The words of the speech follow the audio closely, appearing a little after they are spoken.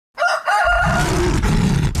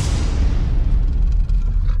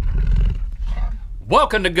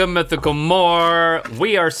Welcome to Good Mythical More.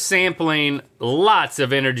 We are sampling lots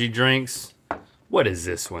of energy drinks. What is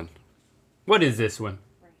this one? What is this one?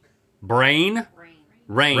 Brain?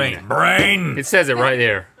 Rain. Brain. It says it right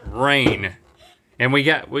there. Rain. And we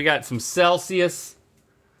got some Celsius.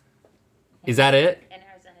 Is that it?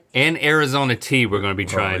 And Arizona tea we're gonna be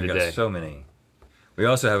trying today. Got so many. We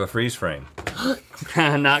also have a freeze frame.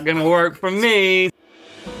 Not gonna work for me.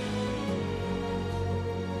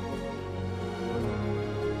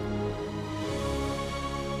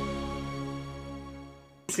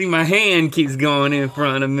 See, my hand keeps going in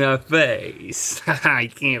front of my face. I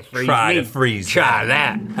can't freeze Try me. to freeze Try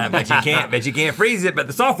that. I bet you can't. Bet you can't freeze it, but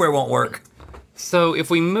the software won't work. So if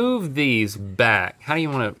we move these back, how do you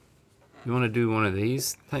want to do one of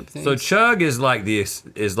these type things? So chug is like the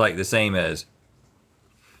same as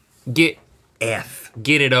get F.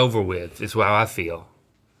 Get it over with is how I feel.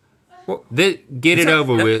 Well, get it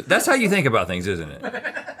over with. That's how you think about things, isn't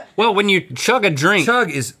it? Well, when you chug a drink. Chug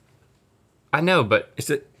is. I know, but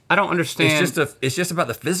I don't understand. It's just about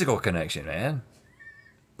the physical connection, man.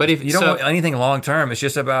 But if you don't want anything long term,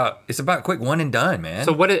 it's about quick one and done, man.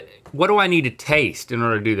 So what do I need to taste in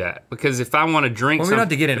order to do that? Because if I want to drink, we don't have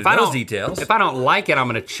to get into those details. If I don't like it, I'm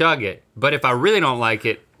gonna chug it. But if I really don't like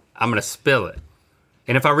it, I'm gonna spill it.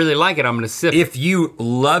 And if I really like it, I'm gonna sip it. If you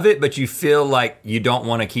love it, but you feel like you don't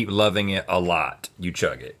want to keep loving it a lot, you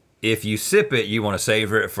chug it. If you sip it, you want to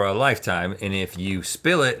savor it for a lifetime. And if you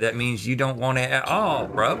spill it, that means you don't want it at all,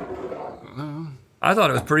 bro. I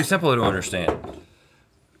thought it was pretty simple to understand.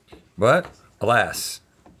 But, alas,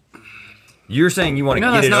 you're saying you want to get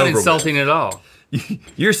it over with. No, that's not insulting at all.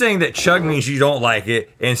 You're saying that chug means you don't like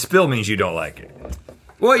it and spill means you don't like it.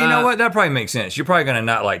 Well, you know what? That probably makes sense. You're probably gonna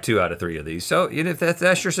not like 2 out of 3 of these. So if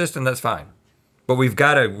that's your system, that's fine. But we've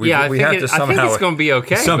got to, we have to somehow, I think it's gonna be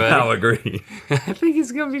okay, somehow agree. I think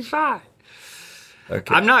it's gonna be fine.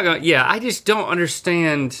 Okay. I'm not gonna, I just don't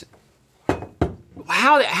understand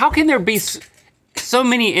how can there be so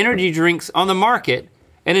many energy drinks on the market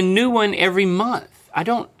and a new one every month? How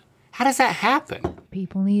does that happen?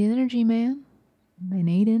 People need energy, man. They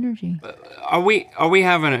need energy. Are we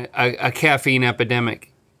having a caffeine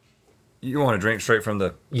epidemic? You want to drink straight from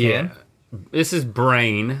the can? This is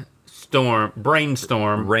Brainstorm.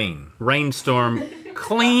 Rainstorm.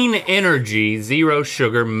 Clean energy, 0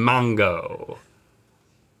 sugar mango.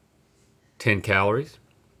 10 calories.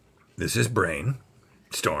 This is Brainstorm.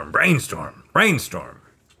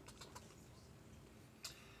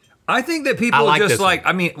 I think that people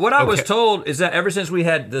what I was told is that ever since we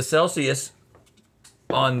had the Celsius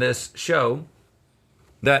on this show,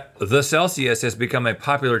 that the Celsius has become a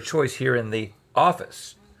popular choice here in the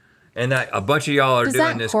office. And that a bunch of y'all are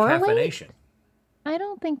doing this caffeination. I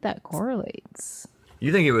don't think that correlates.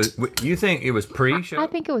 You think it was pre-show? I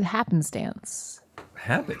think it was happenstance.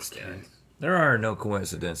 Happenstance? There are no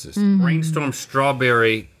coincidences. Brainstorm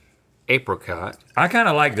strawberry apricot. I kind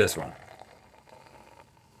of like this one.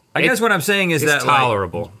 I guess what I'm saying is that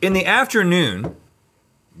tolerable. Like, in the afternoon,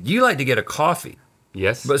 you like to get a coffee.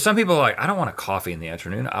 Yes. But some people are like, I don't want a coffee in the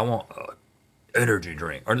afternoon. I want energy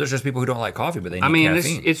drink. Or there's just people who don't like coffee, but they need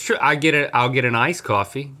caffeine. It's true. I'll get an iced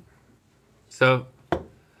coffee. So,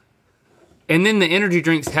 and then the energy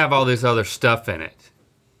drinks have all this other stuff in it.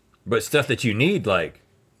 But stuff that you need, like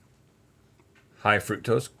high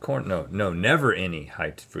fructose corn, no, never any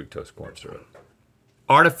high fructose corn syrup.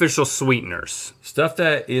 Artificial sweeteners. Stuff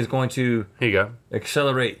that is going to here you go.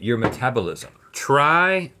 Accelerate your metabolism.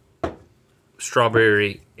 Try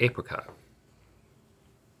strawberry apricot.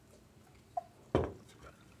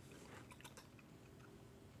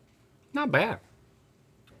 Not bad.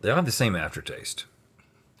 They don't have the same aftertaste.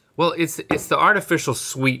 Well, it's the artificial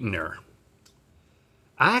sweetener.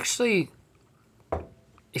 It's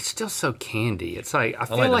still so candy. It's like I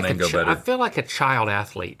feel like a child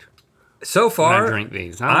athlete. So far, when I drink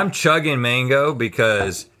these. I'm chugging mango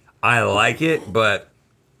because I like it, but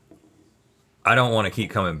I don't want to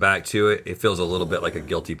keep coming back to it. It feels a little bit like a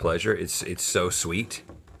guilty pleasure. It's so sweet.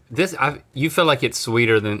 You feel like it's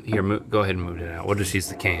sweeter than here. Go ahead and move it out. We'll just use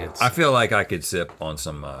the cans. I feel like I could sip on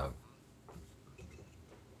some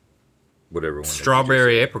whatever one.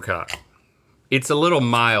 Strawberry apricot. It's a little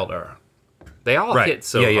milder. They all hit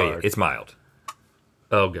so hard. Yeah. It's mild.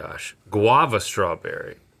 Oh gosh, guava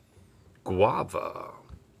strawberry. Guava.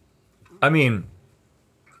 I mean,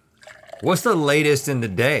 what's the latest in the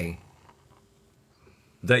day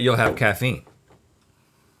that you'll have caffeine?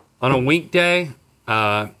 On a weekday,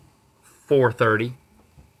 4:30.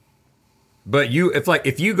 But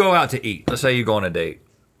if you go out to eat, let's say you go on a date,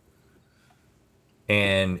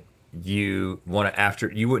 and you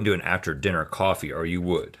wouldn't do an after dinner coffee, or you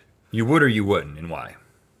would. You would or you wouldn't, and why?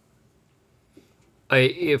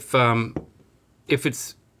 If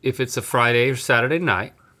it's a Friday or Saturday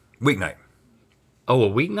night. Weeknight. Oh, a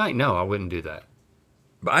weeknight? No, I wouldn't do that.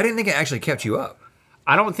 But I didn't think it actually kept you up.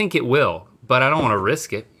 I don't think it will, but I don't want to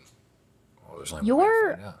risk it. Oh, there's only one way to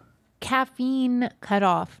find Your out. caffeine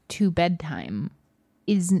cutoff to bedtime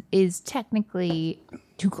is technically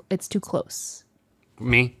it's too close.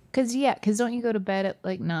 Me? Cause don't you go to bed at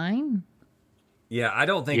like 9? Yeah, I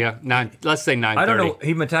don't think. Yeah, let's say 9:30. I don't know.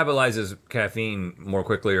 He metabolizes caffeine more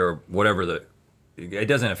quickly or whatever. It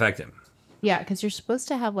doesn't affect him. Yeah, because you're supposed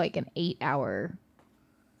to have like an 8-hour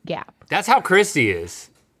gap. That's how Christy is.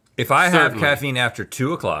 If I have Certainly. caffeine after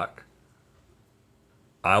 2 o'clock,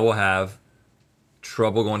 I will have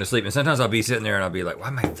trouble going to sleep. And sometimes I'll be sitting there and I'll be like, why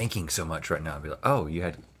am I thinking so much right now? I'll be like, oh, you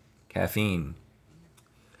had caffeine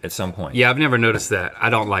at some point. Yeah, I've never noticed that. I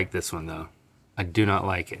don't like this one though. I do not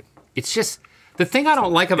like it. It's just, the thing I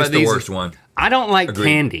don't like about It's the these worst is one. I don't like Agreed.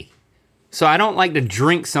 candy. So I don't like to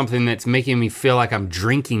drink something that's making me feel like I'm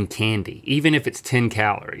drinking candy, even if it's 10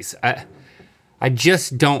 calories. I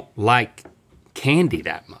just don't like candy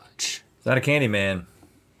that much. It's not a candy man.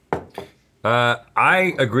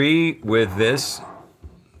 I agree with this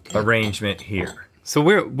arrangement here. So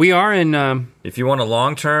we are in If you want a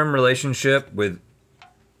long-term relationship with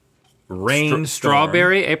rainstorm,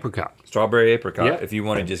 strawberry apricot. strawberry apricot, Yep. if you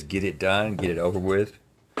want to just get it done, get it over with,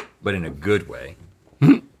 but in a good way,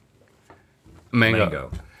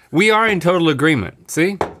 mango. We are in total agreement.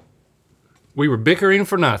 See? We were bickering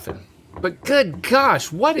for nothing. But good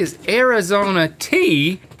gosh, what is Arizona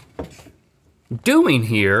tea doing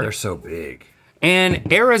here? They're so big.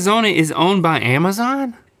 And Arizona is owned by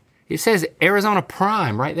Amazon? It says Arizona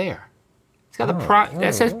Prime right there. It's got the Prime,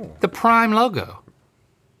 that says the Prime logo.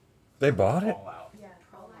 They bought it?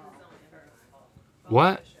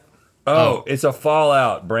 What? Oh, it's a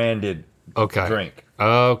Fallout branded Okay. drink.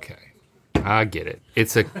 Okay. I get it.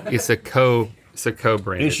 It's a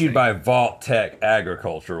co-branded Issued thing. by Vault Tech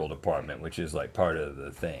Agricultural Department, which is like part of the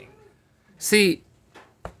thing. See,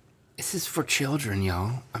 this is for children,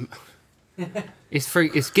 y'all.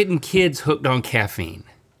 It's getting kids hooked on caffeine.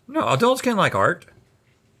 No, adults can like art.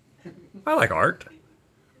 I like art.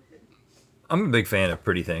 I'm a big fan of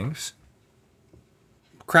pretty things.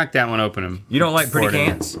 Crack that one open. And You don't like pretty pour it in.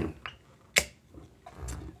 cans?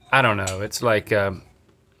 I don't know. It's like Well,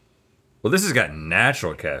 this has got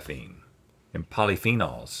natural caffeine and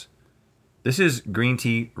polyphenols. This is green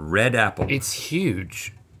tea red apple. it's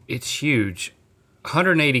huge. It's huge.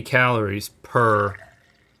 180 calories per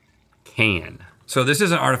can. So this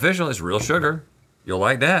isn't artificial, it's real sugar. You'll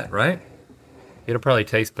like that, right? It'll probably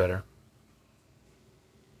taste better.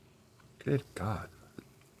 Good God.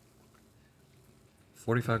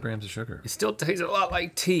 45 grams of sugar. It still tastes a lot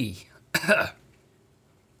like tea.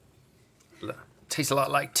 Tastes a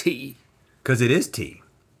lot like tea. Because it is tea.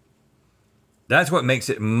 That's what makes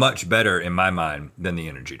it much better in my mind than the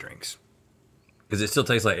energy drinks. Because it still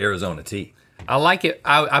tastes like Arizona tea. I like it.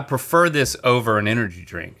 I prefer this over an energy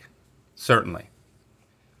drink, certainly.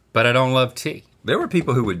 But I don't love tea. There were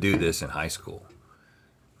people who would do this in high school.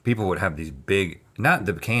 People would have these big, not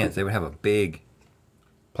the cans, they would have a big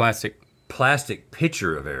Plastic.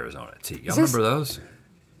 pitcher of Arizona tea. Y'all Is this- remember those? They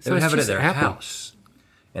So would it's have it at just their apple. house.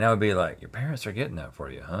 And I would be like, your parents are getting that for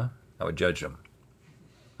you, huh? I would judge them.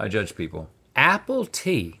 I judge people. Apple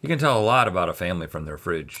tea. You can tell a lot about a family from their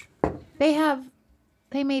fridge.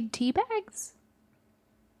 They made tea bags?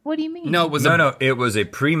 What do you mean? No, it was No, it was a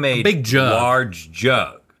pre-made big jug. large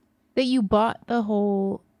jug. That you bought the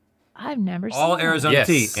whole... I've never seen All that. Arizona Yes.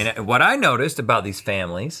 tea. And what I noticed about these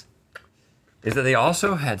families is that they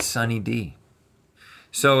also had Sunny D.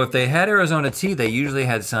 So if they had Arizona tea, they usually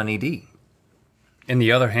had Sunny D. In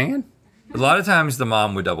the other hand? A lot of times the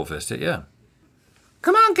mom would double fist it, yeah.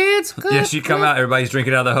 Come on, kids. Yeah, she'd come out, everybody's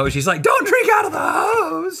drinking out of the hose. She's like, don't drink out of the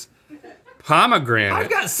hose. Pomegranate. I've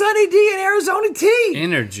got Sunny D and Arizona tea.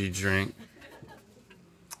 Energy drink.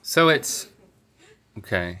 So it's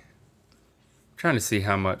okay. I'm trying to see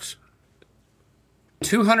how much.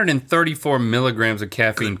 234 milligrams of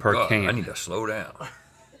caffeine per God, can. I need to slow down.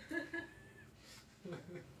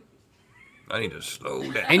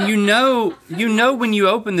 And you know when you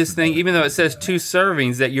open this thing, even though it says 2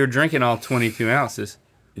 servings, that you're drinking all 22 ounces.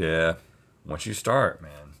 Yeah, once you start,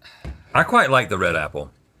 man. I quite like the red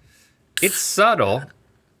apple. It's subtle.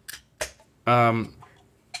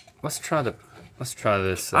 Let's try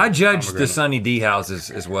this. I judge the pomegranate. Sunny D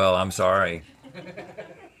houses as well. I'm sorry.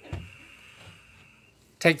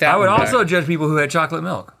 Take that. I would one back. also judge people who had chocolate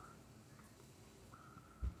milk.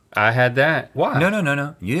 I had that. Why?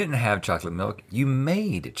 No. You didn't have chocolate milk. You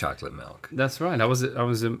made chocolate milk. That's right. I was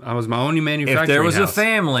my only manufacturing If there was a house.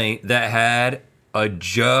 family that had a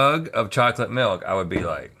jug of chocolate milk, I would be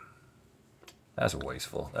like, that's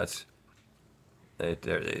wasteful.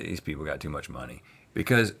 These people got too much money.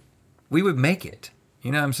 Because we would make it.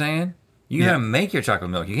 You know what I'm saying? You gotta make your chocolate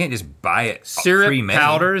milk. You can't just buy it Syrup, pre-made.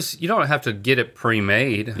 powders, you don't have to get it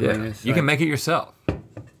pre-made. Yeah. I mean, You can make it yourself.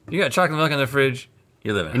 You got chocolate milk in the fridge,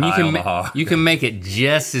 you're living and high on the hog. you can make it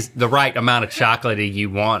just as the right amount of chocolatey you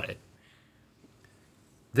want it.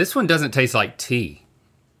 This one doesn't taste like tea.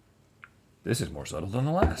 This is more subtle than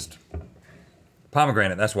the last.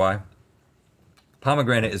 Pomegranate, that's why.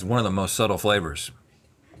 Pomegranate is one of the most subtle flavors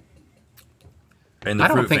in the I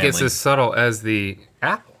don't fruit think family. it's as subtle as the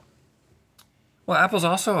apple. Well, apple's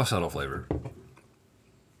also a subtle flavor.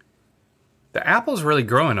 The apple's really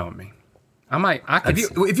growing on me. I'm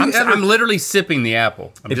ever- literally sipping the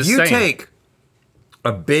apple. I'm If just you saying. take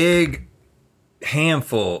a big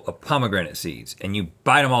handful of pomegranate seeds and you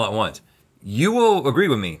bite them all at once, you will agree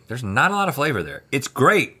with me. There's not a lot of flavor there. It's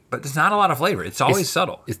great, but there's not a lot of flavor. It's always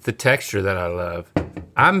subtle. It's the texture that I love.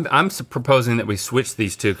 I'm proposing that we switch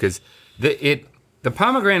these two because the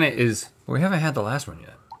pomegranate is. We haven't had the last one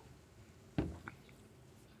yet.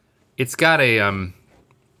 It's got a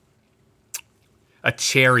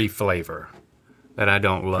cherry flavor that I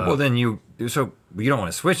don't love. Well, then you don't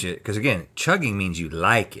want to switch it because again, chugging means you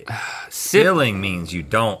like it. Spilling means you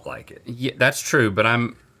don't like it. Yeah, that's true. But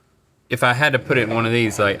if I had to put it in one of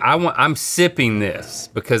these, like I'm sipping this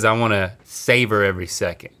because I want to savor every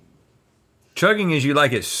second. Chugging is you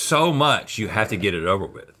like it so much you have to get it over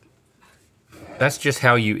with. That's just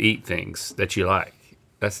how you eat things that you like.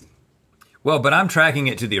 Well, but I'm tracking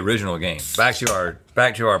it to the original game. Back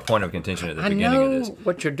to our point of contention at the beginning of this.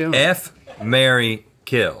 What you're doing. F, marry,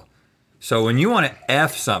 kill. So when you want to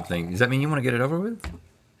F something, does that mean you want to get it over with? Is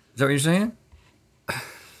that what you're saying?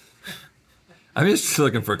 I'm just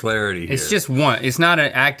looking for clarity here. It's just one. It's not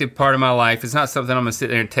an active part of my life. It's not something I'm gonna sit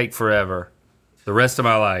there and take forever. The rest of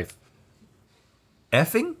my life.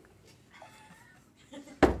 Effing?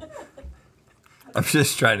 I'm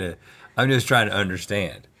just trying to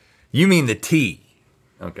understand. You mean the tea?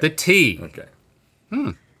 Okay. The tea. Okay.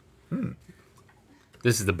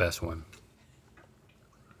 This is the best one.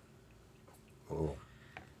 Oh.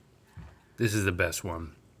 This is the best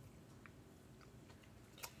one.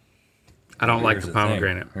 I don't like the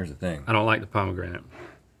pomegranate. Here's the thing. I don't like the pomegranate.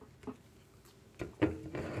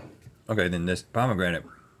 Okay, then this pomegranate,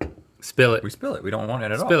 Spill it. we spill it. We don't want it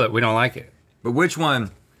at all. Spill it. We don't like it. But which one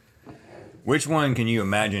can you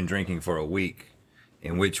imagine drinking for a week?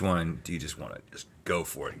 And which one do you just want to just go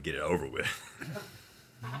for it and get it over with?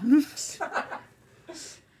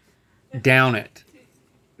 Down it.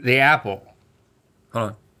 The apple. Hold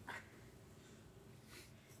on.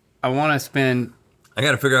 I want to spend. I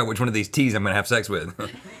got to figure out which one of these teas I'm going to have sex with.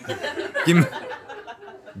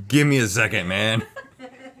 Give me a second, man.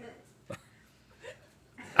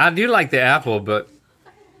 I do like the apple, but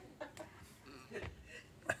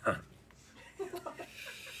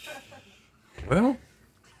Well,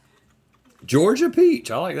 Georgia peach.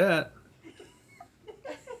 I like that.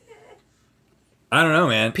 I don't know,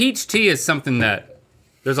 man. peach tea is something that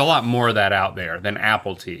there's a lot more of that out there than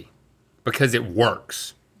apple tea because it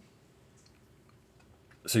works.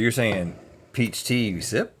 So you're saying peach tea you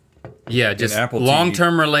sip? Yeah, just apple tea,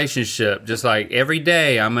 long-term relationship. Just like every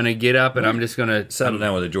day, I'm gonna get up and I'm just gonna Settle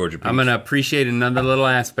down with a Georgia peach. I'm gonna appreciate another little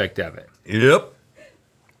aspect of it. Yep.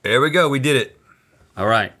 There we go. We did it. All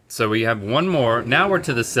right, so we have one more. Now we're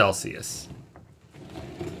to the Celsius.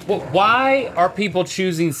 Well, why are people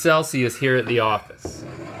choosing Celsius here at the office?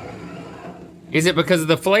 Is it because of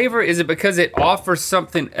the flavor? Is it because it offers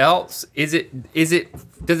something else? Does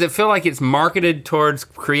it feel like it's marketed towards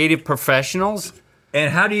creative professionals?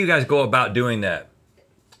 And how do you guys go about doing that?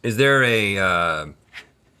 Is there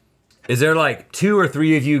like 2 or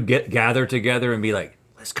 3 of you gather together and be like,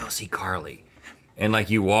 let's go see Carly? And like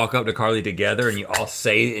you walk up to Carly together and you all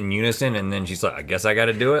say it in unison and then she's like, I guess I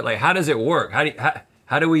gotta do it? Like, how does it work?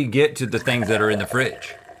 How do we get to the things that are in the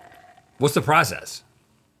fridge? What's the process?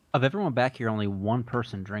 Of everyone back here, only one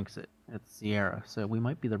person drinks it. It's Sierra, so we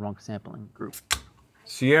might be the wrong sampling group.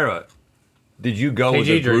 Sierra, did you go with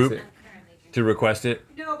KG a drinks group it. to request it?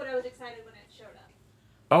 No, but I was excited when it showed up.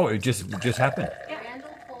 Oh, it just happened. Randall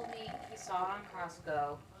told me he saw it on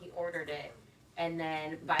Costco, he ordered it, and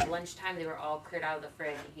then by lunchtime they were all cleared out of the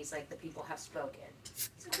fridge, and he's like, the people have spoken. So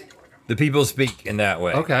I'm gonna order more. The people speak in that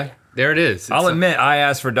way. Okay, there it is. I'll admit, I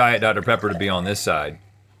asked for Diet Dr. Pepper to be on this side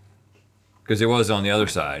because it was on the other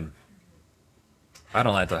side. I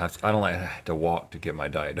don't like to walk to get my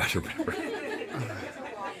Diet Dr Pepper.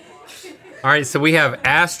 All right, so we have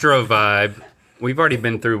Astro Vibe. We've already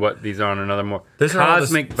been through what these are on another more. This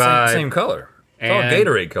Cosmic is Vibe. same color. It's all and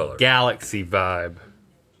Gatorade color. Galaxy Vibe.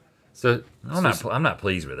 So I'm not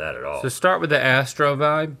pleased with that at all. so start with the Astro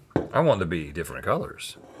Vibe. I want to be different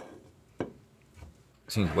colors.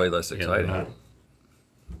 Seems way less exciting. not.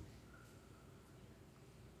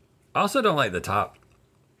 I also don't like the top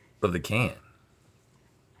of the can.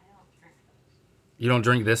 You don't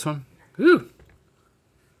drink this one? Ooh.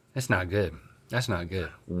 That's not good. That's not good.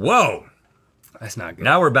 Whoa! That's not good.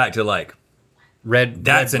 Now we're back to like,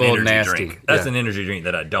 that's Red an Bull energy nasty. drink. That's yeah. an energy drink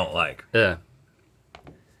that I don't like. Yeah.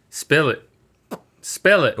 Spill it.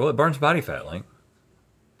 Spill it. Well, it burns body fat, Link.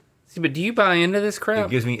 See, but do you buy into this crap?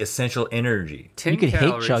 It gives me essential energy. 10 You could hate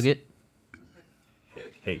calories. chug it.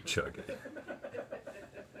 Hate chug it.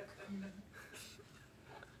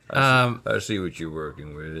 Um, I see what you're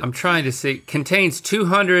working with. I'm trying to see. Contains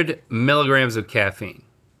 200 milligrams of caffeine.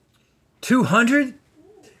 200?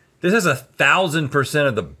 This has 1,000%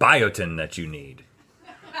 of the biotin that you need.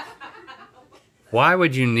 Why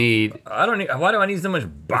would you need Why do I need so much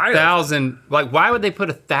biotin? 1,000? Like, why would they put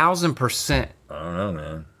 1,000% I don't know,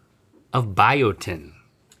 man. of biotin?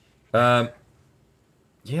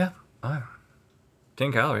 Yeah.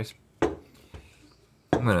 10 calories. I'm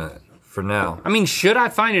gonna, for now. I mean, should I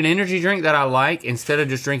find an energy drink that I like instead of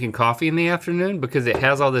just drinking coffee in the afternoon because it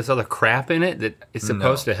has all this other crap in it that is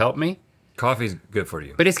supposed to help me? Coffee's good for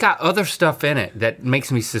you. But it's got other stuff in it that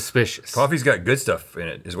makes me suspicious. Coffee's got good stuff in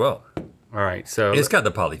it as well. All right, so It's got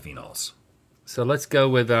the polyphenols. so let's go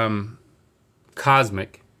with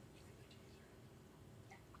Cosmic.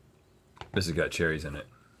 This has got cherries in it.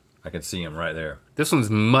 I can see them right there. This one's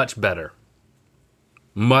much better.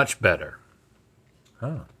 Much better.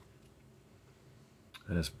 Oh.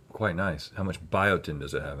 And it's quite nice. How much biotin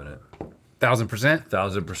does it have in it? 1,000%.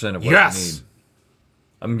 1,000% of what Yes! I need.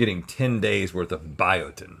 I'm getting 10 days worth of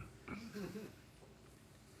biotin.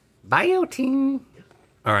 Biotin.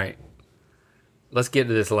 All right. Let's get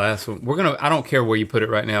to this last one. I don't care where you put it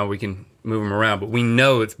right now. We can move them around, but we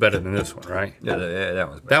know it's better than this one, right? Yeah, that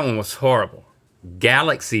one's better. That one was horrible.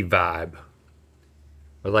 Galaxy Vibe.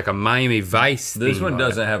 With like a Miami Vice This theme one on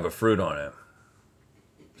doesn't it. have a fruit on it.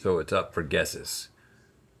 So it's up for guesses.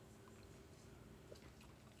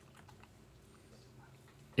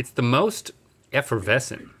 It's the most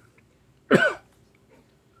effervescent.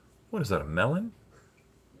 What is that, a melon?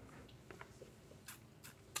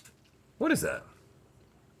 What is that?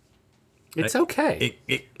 It's okay.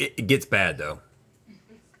 It gets bad though.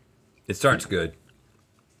 It starts good.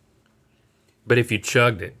 But if you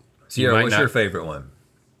chugged it, Sierra, might what's not- your favorite one?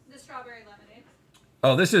 The strawberry lemonade.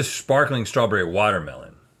 Oh, this is sparkling strawberry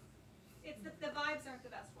watermelon. It's the vibes aren't the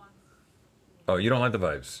best ones. Oh, you don't like the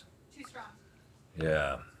vibes? Too strong.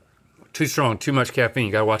 Yeah. Too strong, too much caffeine.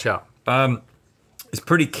 You gotta watch out. It's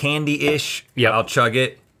pretty candy-ish. Yep. I'll chug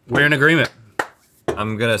it. We're in agreement.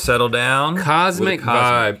 I'm gonna settle down. Cosmic with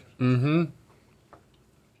Cosmic. Vibe.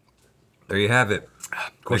 There you have it.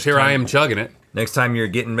 Of course, here I am chugging it. Next time you're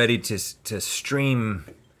getting ready to stream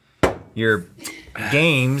your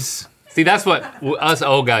games, See, that's what us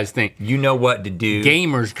old guys think. you know what to do.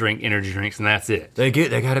 Gamers drink energy drinks, and that's it. They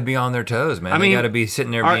got to be on their toes, man. I mean, they got to be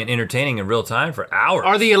sitting there being entertaining in real time for hours.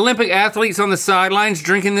 Are the Olympic athletes on the sidelines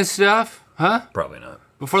drinking this stuff? Huh? Probably not.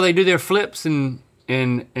 Before they do their flips and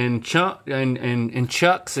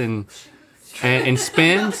chucks and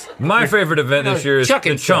spins? My favorite event this year is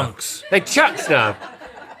chucking the stuff. chunks. They chuck stuff.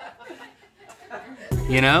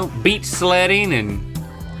 You know, beach sledding and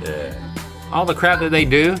Yeah. all the crap that they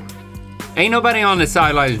do. Ain't nobody on the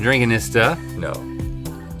sidelines drinking this stuff. No.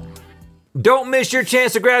 Don't miss your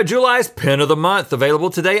chance to grab July's Pin of the Month, available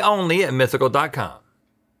today only at mythical.com.